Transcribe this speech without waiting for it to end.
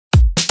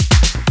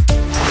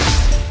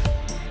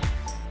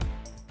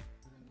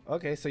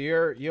Okay, so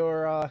you're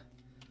a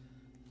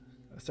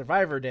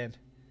survivor then.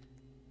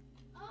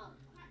 Oh,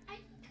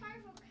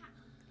 carnival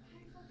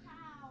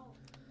cow.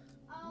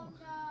 Oh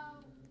no.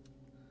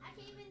 I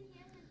can't even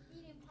hear him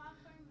eating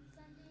popcorn or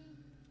something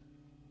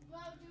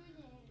while doing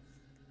this.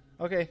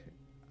 Okay,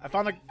 I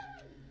found a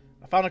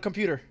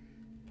computer.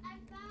 I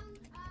found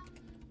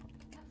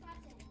a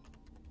present.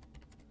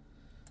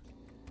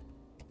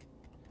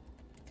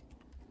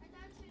 I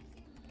thought she was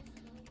invisible.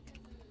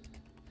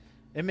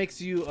 It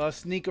makes you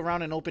sneak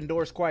around and open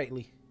doors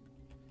quietly.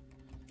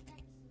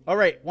 All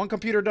right, one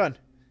computer done.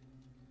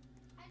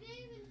 I didn't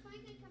even find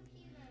the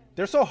computer.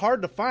 They're so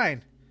hard to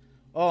find.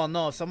 Oh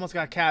no, someone's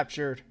got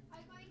captured. Are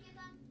you going to get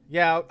them?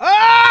 Yeah.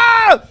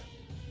 Ah!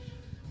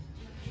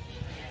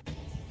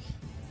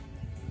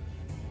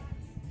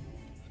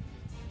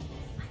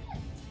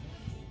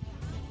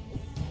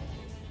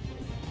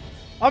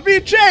 I'm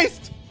being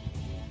chased!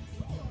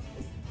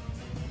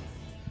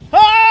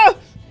 Ah!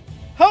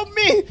 Help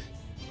me! It's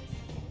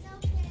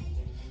okay.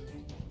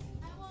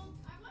 I want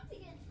to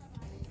get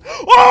somebody.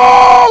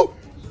 Oh!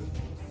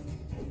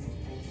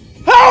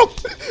 Help!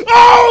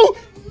 Oh!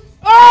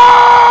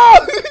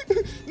 Oh!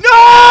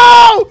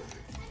 No!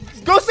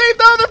 Go save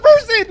the other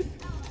person!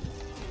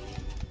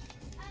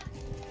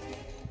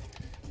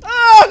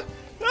 Ah!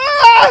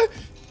 Ah!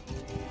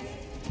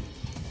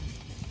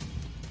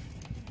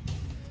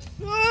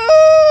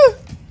 Ah!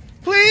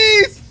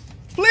 Please!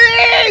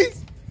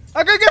 Please!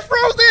 I'm gonna get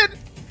frozen!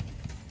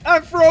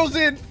 I'm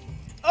frozen!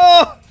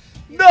 Oh!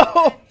 No!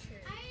 How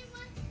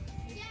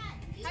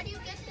do you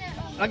get that?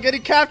 I'm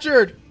getting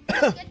captured!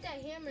 Get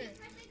that hammer.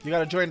 You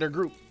gotta join their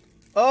group.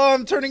 Oh,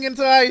 I'm turning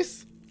into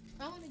ice!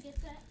 I want to get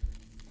that.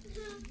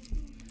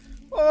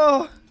 Oh! I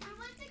want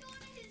to go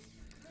to his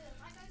room.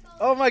 I gotta go.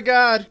 Oh my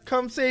god,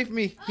 come save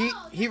me.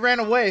 He ran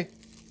away.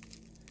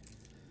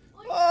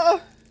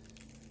 Oh!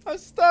 I'm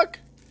stuck.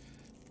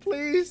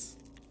 Please.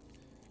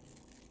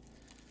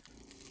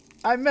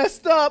 I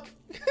messed up.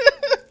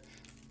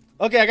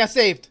 Okay, I got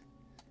saved.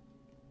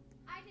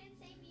 I didn't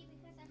save you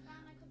because I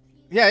found my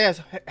computer. Yeah,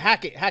 yes.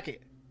 Hack it, hack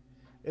it.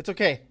 It's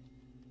okay.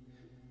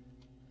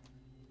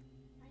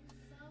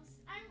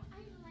 I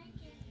like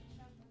it.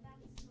 That's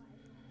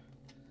why.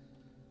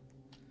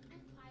 I'm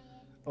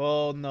quiet.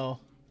 Oh no.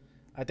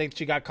 I think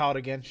she got caught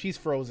again. She's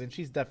frozen.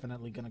 She's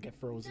definitely gonna get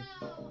frozen.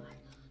 No.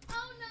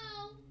 Oh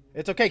no.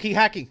 It's okay, keep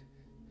hacking.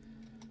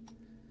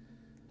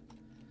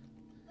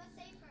 Let's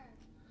save her.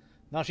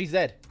 No, she's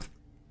dead.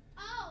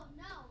 Oh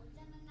no.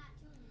 Then I'm not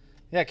doing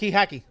it. Yeah, keep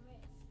hacking.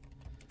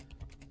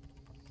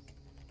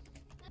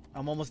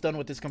 I'm almost done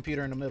with this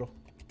computer in the middle.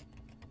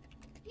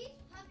 He's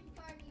having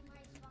party in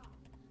my spot.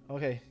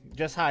 Okay,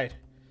 just hide.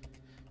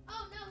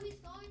 Oh no, he's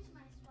going to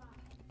my spot.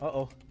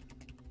 Uh-oh.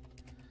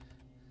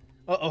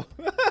 Uh-oh.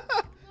 No, I'm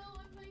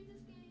playing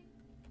this game.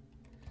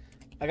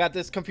 I got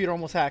this computer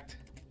almost hacked.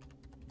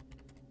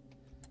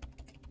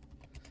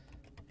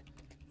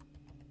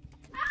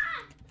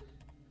 Ah!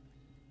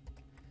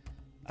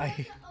 I The other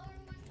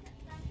one that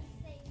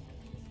saved me.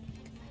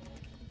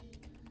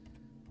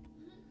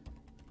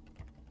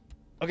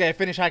 Okay, I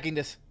finished hacking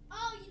this.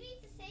 Oh, you need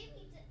to save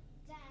me,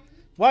 Dan.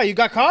 Wow, you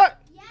got caught?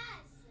 Yes.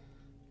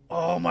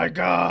 Oh my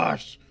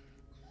gosh.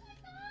 Oh my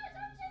gosh,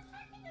 I'm just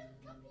hacking the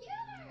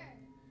computer.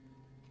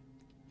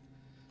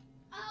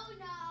 Oh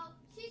no,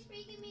 she's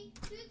freaking me.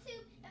 2, 2,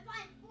 and 5,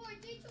 4,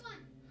 3, 2, 1.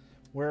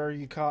 Where are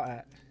you caught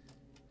at?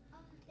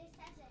 It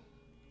says it.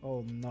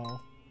 Oh no.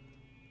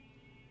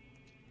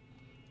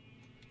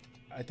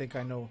 I think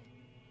I know.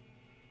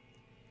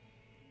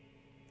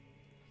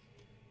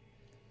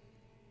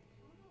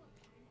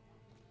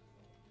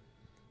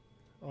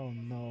 Oh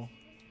no.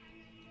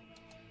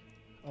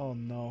 Oh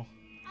no.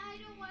 I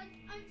don't want.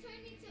 I'm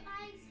turning to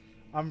ice.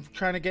 I'm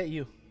trying to get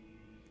you.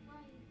 Why?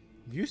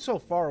 You're so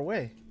far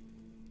away.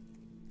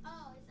 Oh,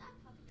 is that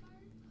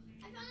popcorn?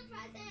 I found a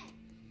present.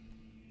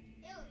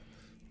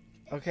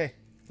 Ew. Okay,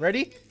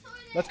 ready? It's a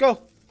toilet. Let's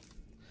go.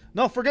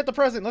 No, forget the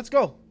present. Let's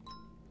go.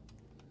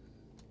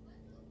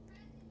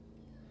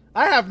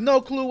 I have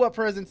no clue what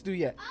presents do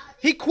yet. Oh,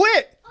 He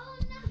quit. oh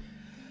no.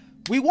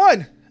 We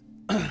won.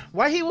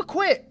 Why he would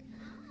quit?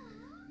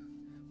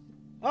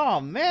 Oh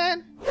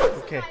man.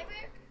 Okay. Survivor,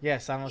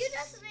 Yes, I'm a. you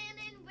just ran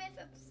in with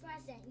a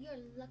present. You're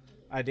lucky.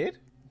 I did?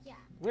 Yeah.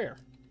 Where?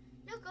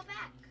 No, go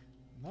back.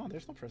 No,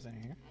 there's no present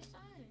in here. I saw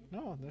it.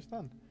 No, there's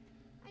none.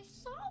 I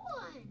saw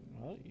one.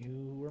 Well,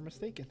 you were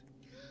mistaken.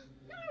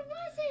 No, it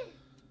wasn't.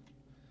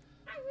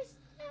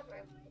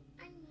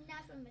 I'm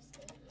never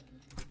mistaken.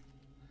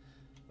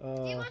 Do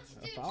you want to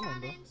I do found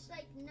them, challenge,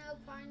 like no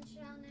fun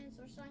challenge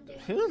or something?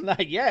 though.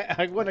 Not yet.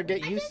 I want to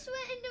get I used. just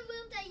went in the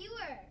room that you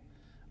were.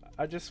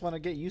 I just want to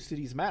get used to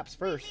these maps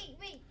first.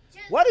 Wait.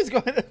 Just, What is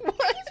going? I What?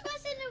 just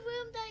was in the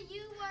room that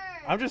you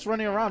were. I'm just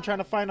running around trying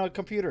to find a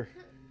computer.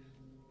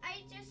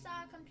 I just saw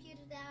a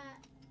computer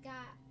that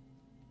got.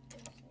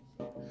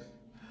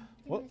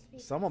 Well,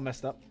 someone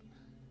messed up.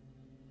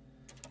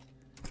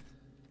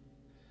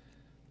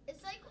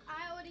 It's like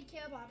I already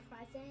care about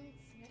presents,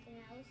 nothing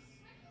else.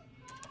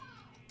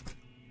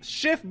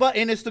 Shift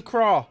button is to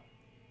crawl.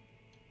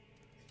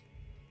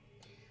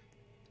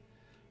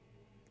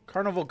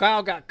 Carnival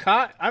Kyle got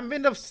caught. I'm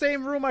in the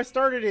same room I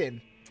started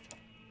in.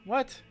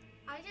 What?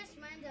 I just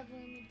went the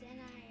room and then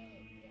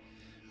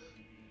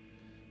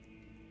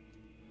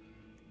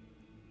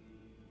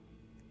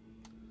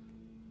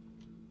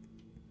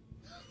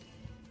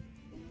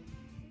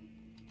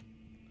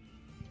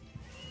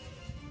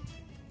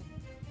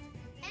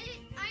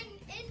I'm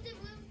in the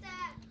room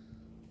that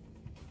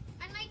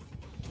I'm like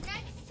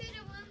next to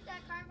the room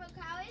that Carnival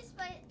Cow is,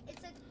 but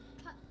it's a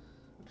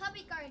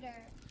puppy garter.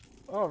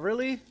 Oh,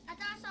 really? I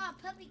thought I saw a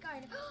puppy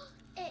garter.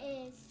 It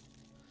is.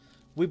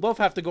 We both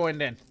have to go in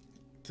then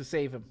to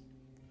save him.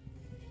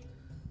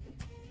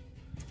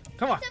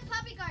 Come on. It's a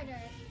puppy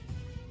garter.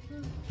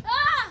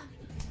 Ah!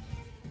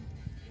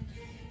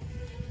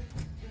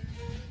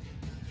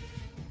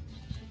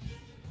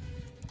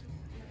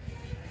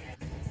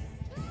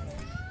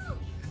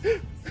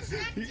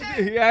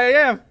 Yeah, I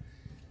am.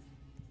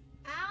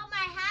 Ow,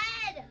 my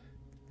head!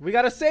 We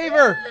gotta save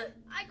her.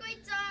 I'm going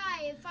to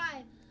die in 5.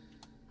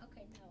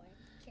 Okay, no,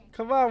 I can't.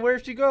 Come on,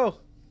 where'd she go?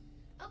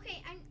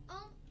 Okay, I'm.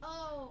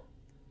 Oh.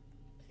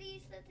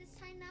 Please let this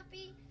time not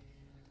be.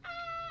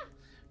 Ah!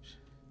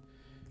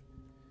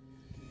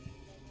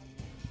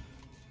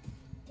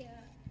 Yeah,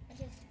 I'm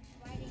just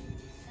writing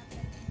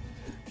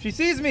stuff. She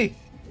sees me.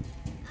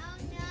 Oh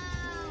no!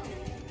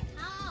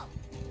 Help!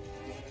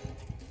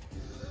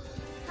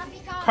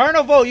 Puppy car.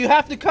 Carnival, you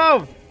have to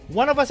come.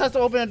 One of us has to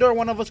open the door,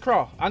 one of us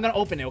crawl. I'm gonna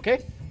open it,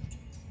 okay?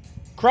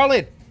 Crawl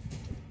in.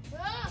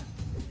 Ah!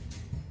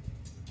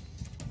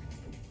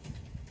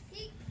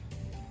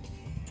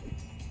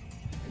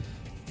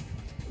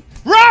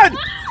 Run!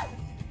 Ah!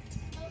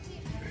 Okay,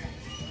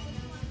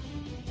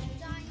 I'm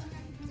dying.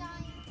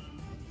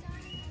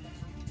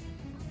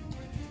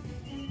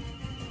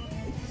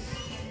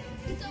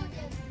 He's over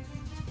there.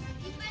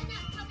 He better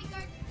not puppy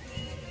guard.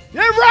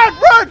 Yeah, run!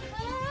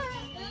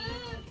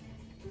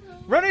 No.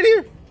 Run in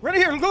here! Run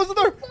in here! Close the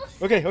door!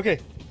 Okay.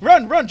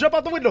 Run! Jump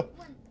out the window!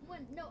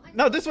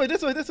 No, this way! No, I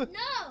can't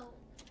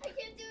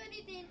do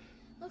anything.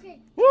 Okay.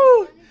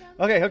 Woo!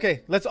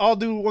 Okay. Let's all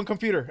do one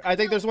computer. I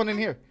think there's one in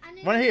here.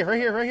 Right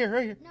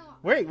here. No.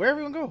 Wait, where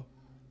everyone go?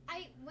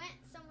 I went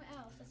somewhere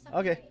else.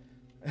 Okay.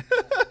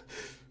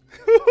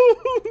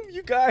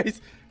 You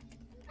guys.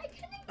 I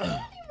couldn't go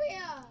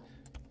anywhere.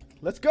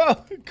 Let's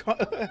go.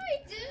 What do I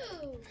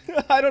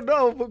do? I don't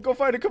know, but go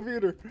find a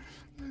computer.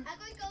 I'm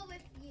going to go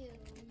with you.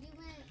 You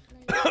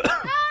went.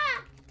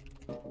 Ah!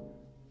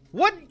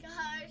 What? Oh my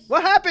gosh.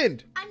 What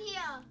happened? I'm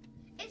here.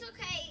 It's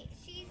okay.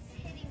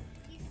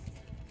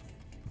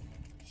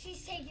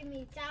 She's taking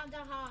me down the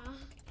hall.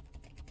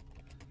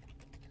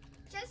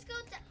 Just go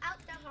out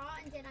the hall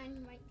and then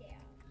I'm right there.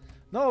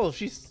 No,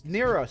 she's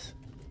near us.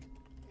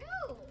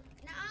 No.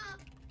 Nah.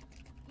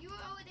 You were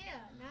over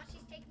there. Now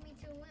she's taking me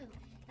to a room.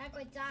 I'm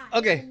going to die.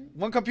 Okay,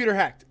 one computer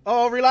hacked.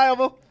 Oh,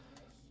 reliable.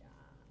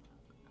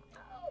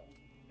 Oh.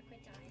 I'm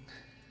going to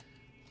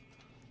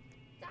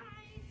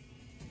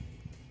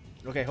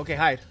die. Die. Okay,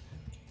 hide.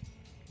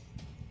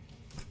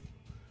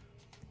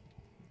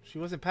 She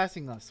wasn't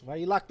passing us. Why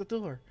you locked the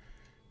door?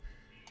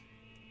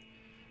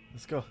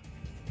 Let's go.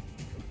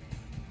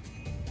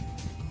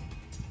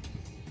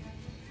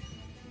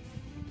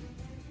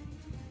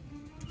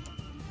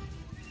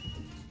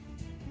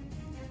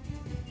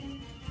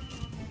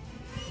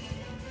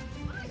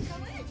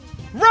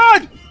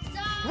 Run!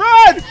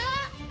 Run!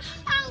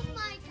 Oh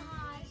my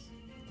gosh.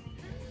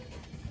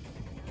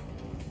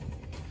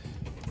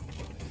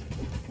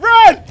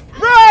 Run!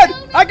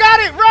 I got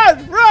it!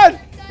 Run!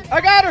 I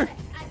got her!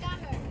 I got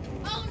her.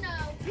 Oh no.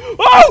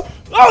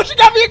 Oh, she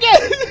got me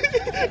again!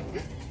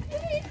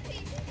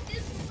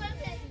 This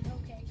wasn't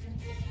okay.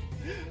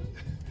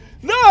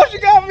 No, she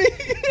got me!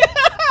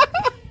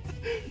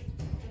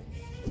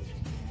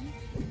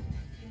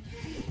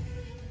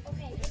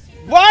 Okay.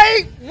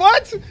 Why?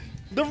 What?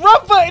 The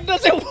run button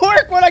doesn't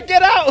work when I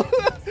get out!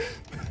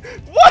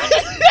 What?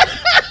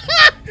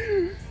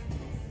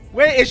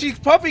 Wait, if she's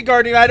puppy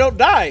guarding, I don't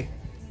die.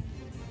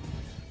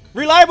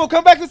 Reliable,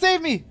 come back to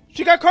save me.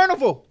 She got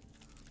Carnival.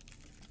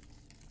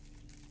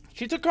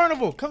 She took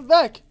Carnival. Come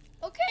back.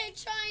 Okay,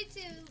 try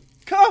to.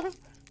 Come.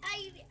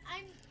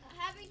 I'm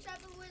having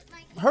trouble with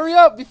my. Hurry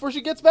up before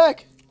she gets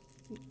back.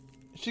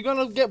 She's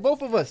gonna get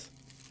both of us.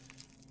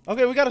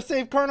 Okay, we gotta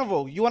save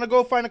Carnival. You wanna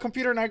go find a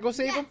computer and I go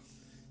save him?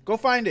 Go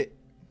find it.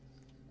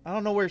 I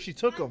don't know where she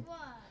took him. What?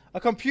 A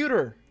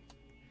computer.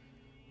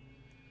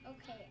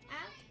 Okay.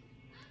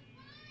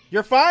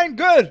 You're fine?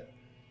 Good.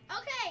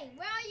 Okay,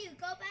 where are you?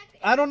 Go back.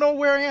 I don't know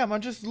where I am. I'm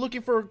just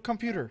looking for a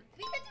computer.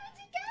 We can do it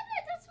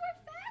together. That's more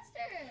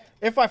faster.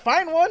 If I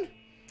find one.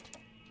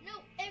 No,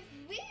 if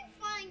we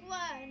find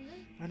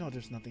one. I know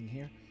there's nothing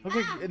here.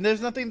 Okay, and there's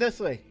nothing this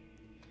way.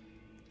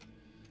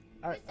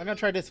 Alright, I'm gonna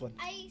try this one.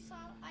 I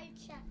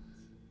checked.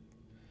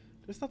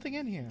 There's nothing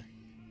in here.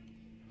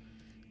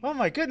 Oh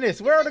my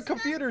goodness, where are the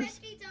computers?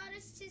 $50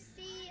 to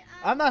see,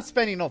 I'm not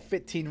spending no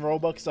 15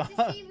 Robux on.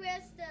 to see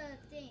where's the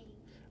thing.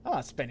 I'm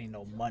not spending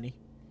no money.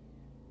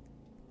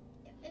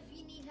 If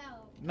you need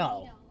help.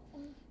 No.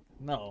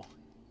 No.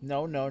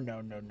 No.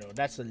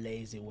 That's a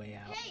lazy way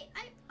out. Hey,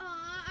 I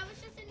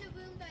was just in the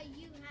room that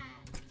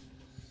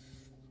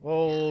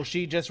Oh,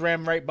 she just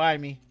ran right by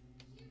me.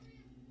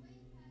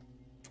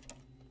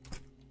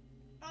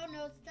 Oh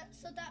no,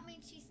 so that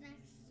means she's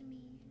next to me.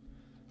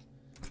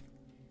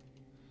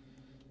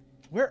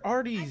 Where are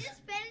I these?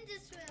 just been in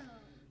this room. Oh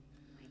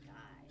my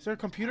god. Is there a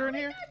computer in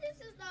here? God, this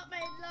is not my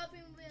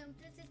loving room.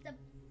 This is the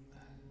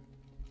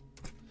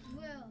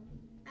room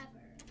ever.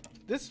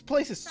 This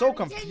place is so Sorry,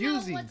 didn't know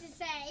confusing. what to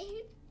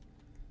say.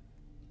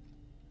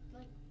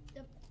 Like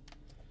the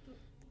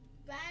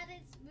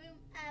baddest room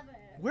ever.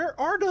 Where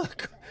are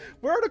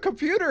the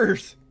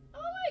computers? Oh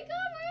my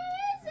god,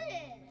 where is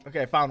it?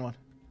 Okay, I found one.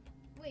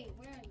 Wait,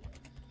 where are you?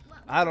 What?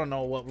 I don't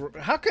know what.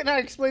 How can I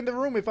explain the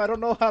room if I don't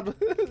know how to?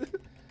 Okay,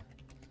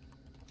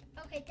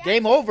 that's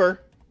Game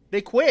over.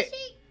 They quit.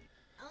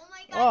 Oh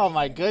my god. Oh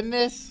my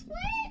goodness.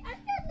 Wait, I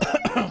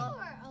got no door.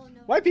 Oh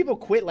no. Why people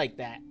quit like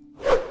that?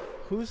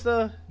 Who's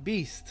the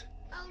beast?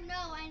 Oh no,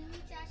 I need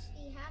to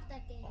actually have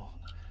that game.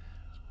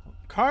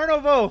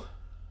 Carnival.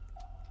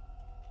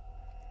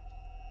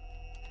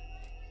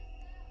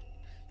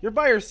 You're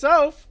by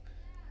yourself?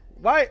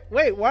 Why?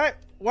 Wait, why?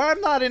 Why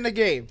I'm not in the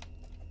game?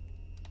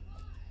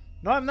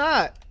 No, I'm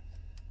not.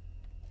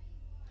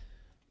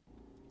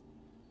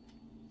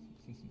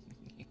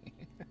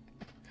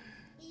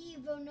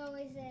 Evil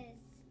noises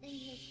in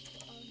his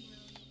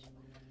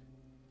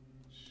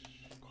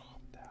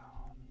Calm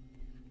down.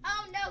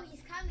 Oh no,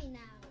 he's coming now.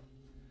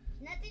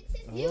 Nothing to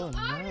You Oh,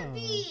 are no. the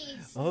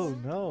beast. Oh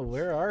no,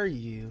 where are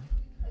you?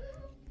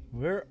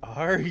 Where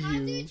are How do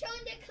you you? join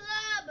the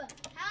club?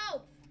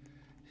 Help.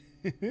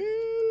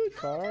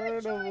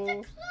 Carnival.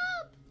 Club.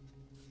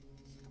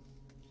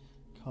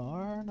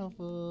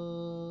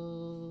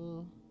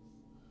 Carnival.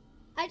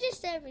 I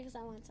just said it because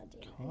I want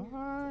something.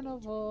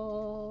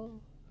 Carnival.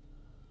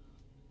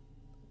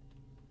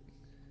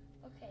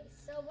 Okay,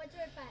 so what's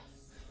your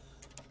advice?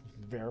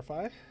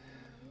 Verify.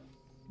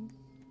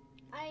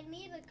 I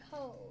need a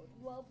code.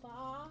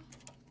 Woba.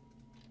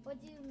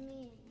 What do you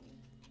mean?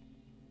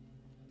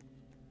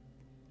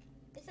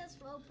 It says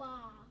Woba.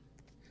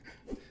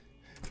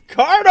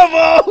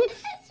 Carnival! It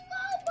says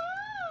Woba!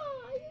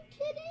 Are you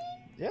kidding?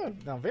 Yeah,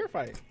 now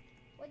verify it.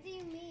 What do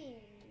you mean?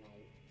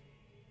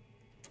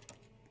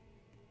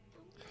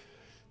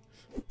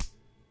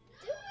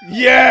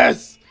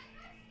 Yes!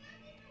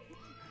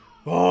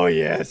 Oh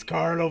yes,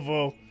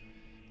 Carnival.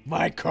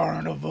 My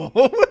Carnival.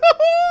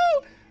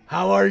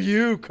 How are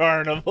you,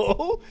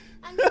 Carnival?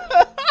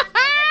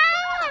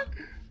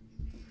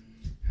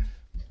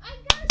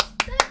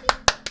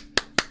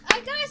 I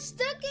got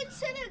stuck into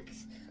the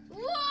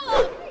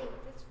whoa! Hey,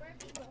 it's for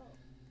people.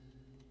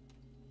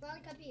 Wrong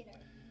computer.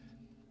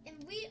 And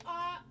we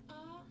are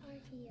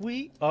here.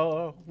 We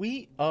are.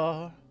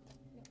 No.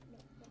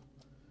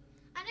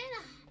 I don't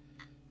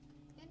know.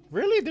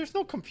 Really? There's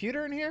no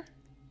computer in here?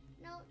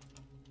 No.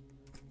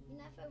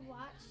 Never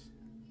watched.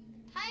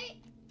 Hi,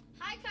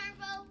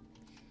 Carnival.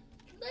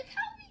 Look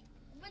how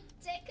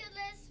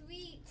ridiculous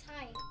we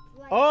type.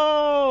 Like,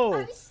 Oh!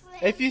 obviously-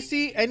 If you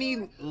see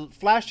any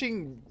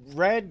flashing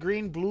red,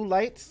 green, blue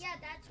lights, Yeah,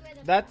 that's where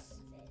the that's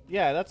present is.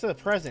 yeah, that's a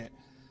present.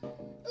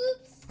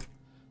 Oops.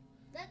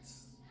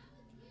 That's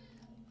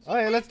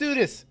Okay, let's do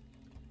this.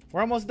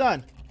 We're almost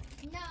done.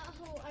 no.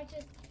 I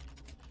just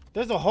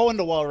There's a hole in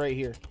the wall right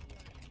here.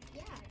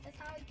 yeah. That's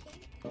how it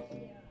came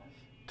here.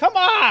 Come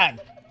on!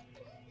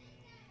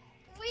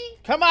 We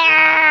Come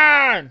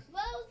on!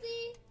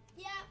 Rosie.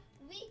 Yeah.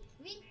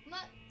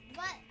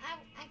 But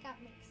I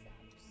got mixed up.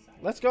 Sorry.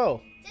 Let's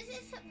go. This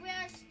is where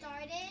I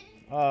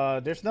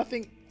started. There's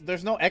nothing.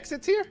 There's no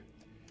exits here?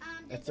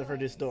 The Except for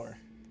this door.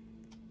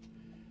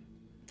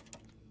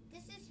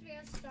 This is where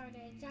I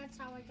started. That's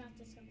how I got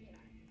this computer.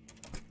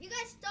 You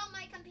guys stole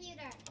my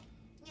computer.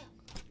 Yeah.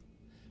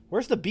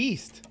 Where's the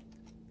beast?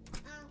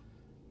 Oh.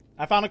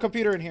 I found a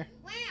computer in here.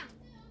 Where?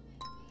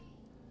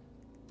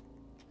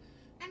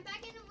 I'm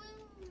back in the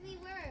room we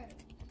were.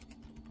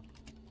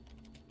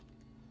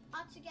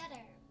 All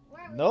together.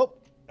 Where are we? Nope.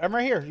 I'm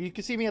right here. You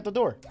can see me at the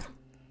door.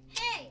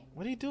 Hey!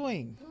 What are you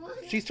doing?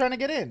 She's trying to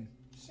get in.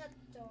 Shut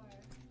door.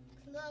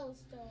 Close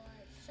door.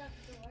 Shut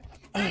door.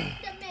 I'm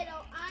the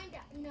middle.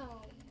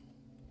 No.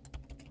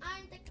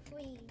 I'm the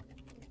queen.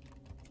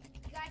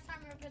 You guys,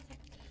 I'm your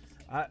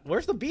protector.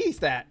 Where's the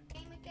beast at?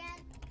 Game again.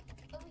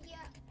 Over here.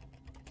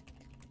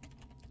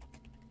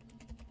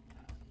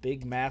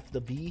 Big Math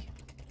the bee.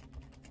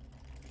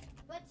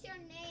 What's your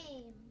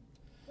name?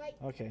 Wait.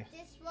 Okay.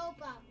 This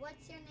robot.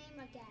 What's your name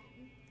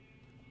again?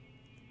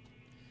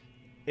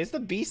 Is the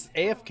beast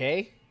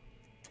AFK?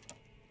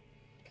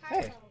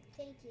 Carlo. Hey.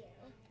 Thank you.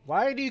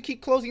 Why do you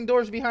keep closing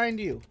doors behind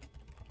you?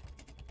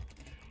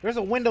 There's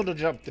a window to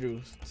jump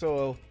through,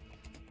 so...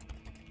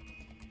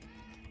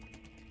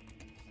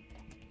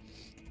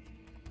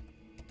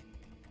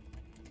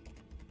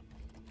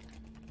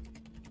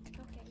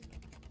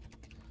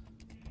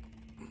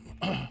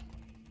 Okay. I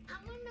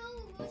don't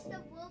know what's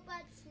the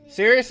robot's name.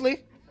 Seriously? I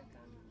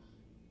forgot.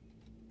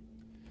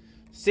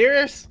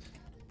 Serious?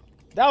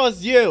 That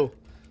was you.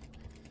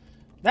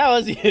 That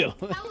was you.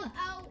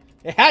 Ow.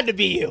 It had to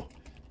be you.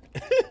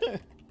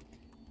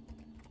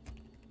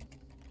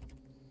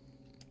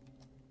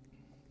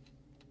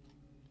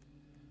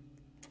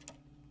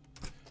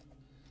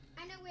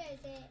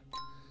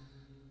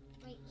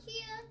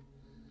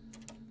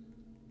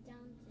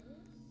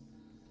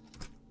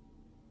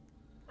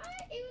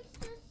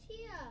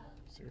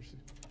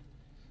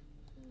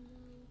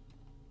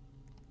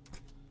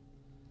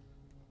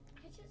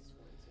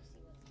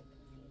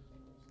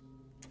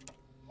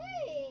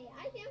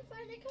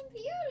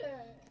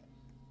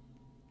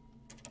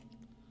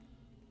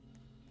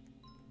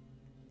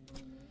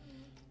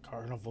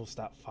 Carnival,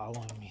 stop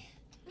following me.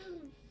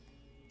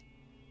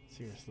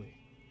 Seriously.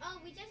 Oh,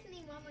 we just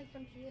need one more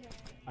computer.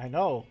 I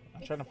know.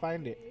 I'm trying to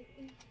find it.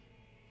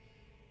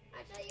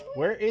 I tell you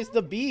Where is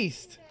the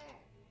beast?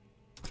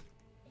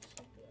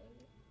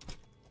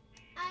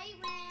 I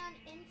ran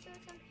into a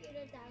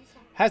computer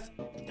downstairs.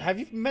 Have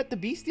you met the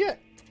beast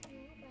yet? No,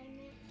 but I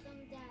met some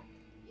that.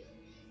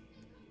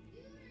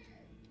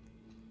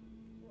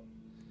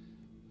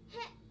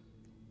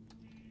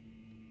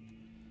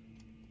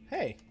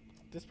 Hey,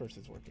 this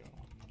person's working on one.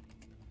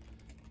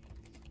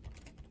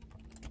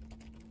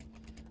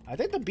 I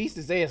think the beast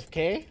is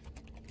AFK.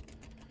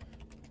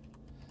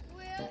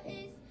 Where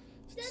is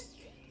this?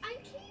 I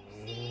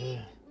keep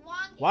seeing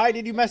one. Why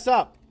did you mess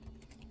up?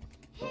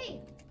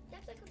 Hey,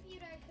 that's a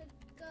computer I could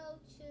go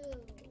to.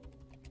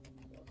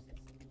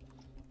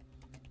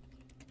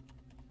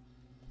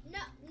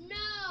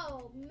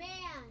 No,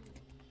 man.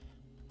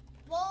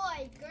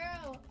 Boy,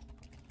 girl.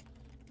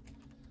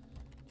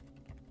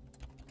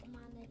 Come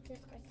on, the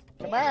Discord.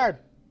 Come on.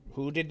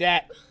 Who did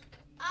that?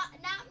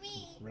 Not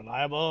me.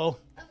 Reliable.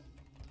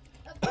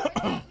 Of course,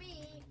 not me.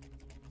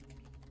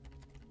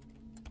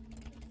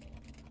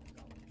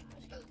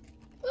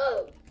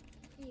 Ooh.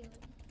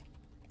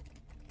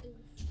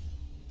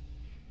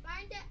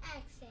 Find the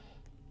exit.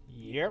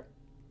 Yep.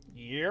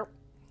 Yep.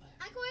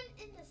 I'm going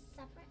in the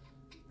separate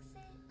exit.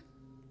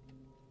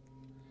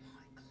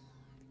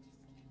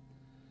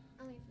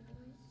 Oh, my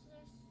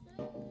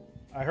God.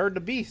 I heard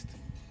the beast.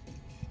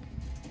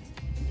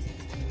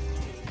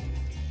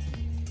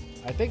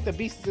 I think the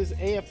beast is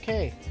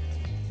AFK.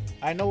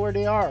 I know where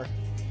they are.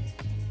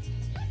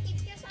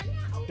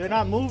 They're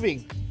not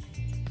moving.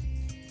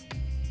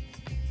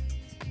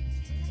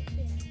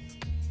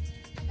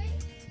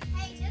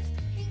 Hey, this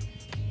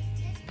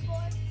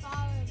board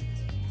followed me.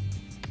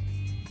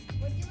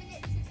 We're doing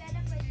it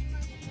together, but you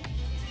must.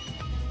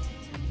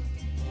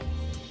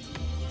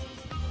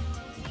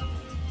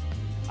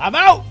 I'm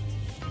out!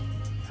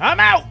 I'm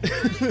out!